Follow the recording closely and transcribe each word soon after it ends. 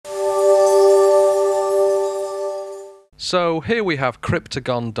So here we have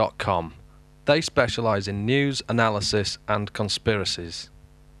Cryptogon.com. They specialise in news, analysis and conspiracies.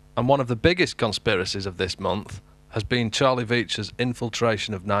 And one of the biggest conspiracies of this month has been Charlie Veitch's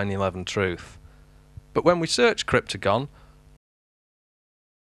infiltration of 9/11 Truth. But when we search Cryptogon,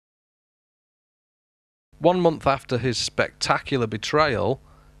 1 month after his spectacular betrayal,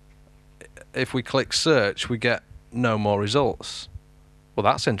 if we click search, we get no more results. Well,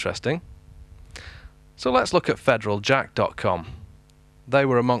 that's interesting. So let's look at federaljack.com. They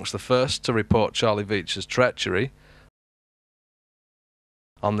were amongst the first to report Charlie Veitch's treachery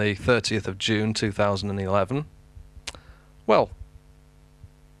on the 30th of June 2011. Well,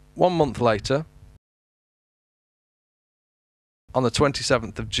 1 month later, on the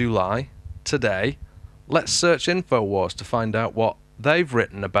 27th of July, today, let's search INFOWARS to find out what they've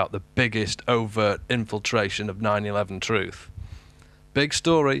written about the biggest overt infiltration of 9/11 Truth. Big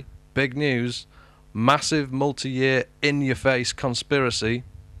story, big news, massive multi-year in-your-face conspiracy.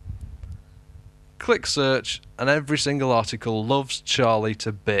 Click search and every single article loves Charlie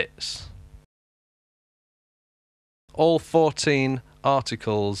to bits. All 14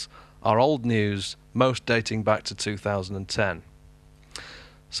 articles are old news, most dating back to 2010.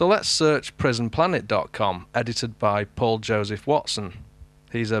 So let's search PrisonPlanet.com, edited by Paul Joseph Watson.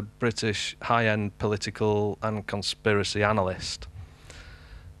 He's a British high-end political and conspiracy analyst.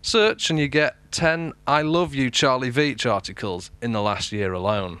 Search and you get 10 I love you Charlie Veitch articles in the last year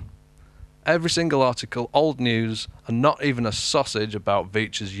alone. Every single article old news and not even a sausage about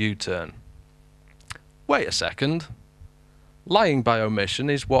Veitch's U-turn. Wait a second. Lying by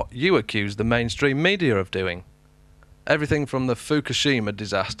omission is what you accuse the mainstream media of doing. Everything from the Fukushima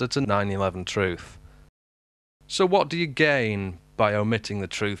disaster to 9/11 Truth. So what do you gain by omitting the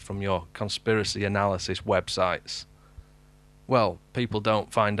truth from your conspiracy analysis websites? Well, people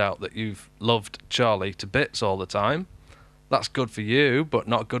don't find out that you've loved Charlie to bits all the time. That's good for you, but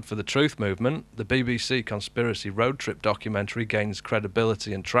not good for the truth movement. The BBC conspiracy road trip documentary gains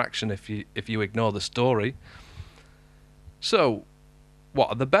credibility and traction if you ignore the story. So, what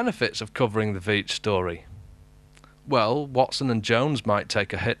are the benefits of covering the Veitch story? Well, Watson and Jones might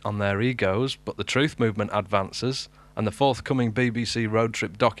take a hit on their egos, but the truth movement advances, and the forthcoming BBC road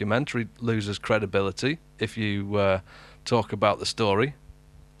trip documentary loses credibility if you talk about the story.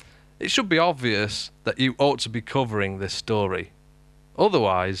 It should be obvious that you ought to be covering this story.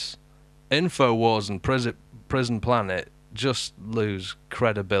 Otherwise, INFOWARS and PrisonPlanet just lose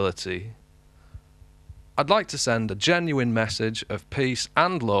credibility. I'd like to send a genuine message of peace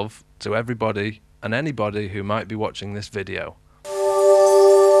and love to everybody and anybody who might be watching this video.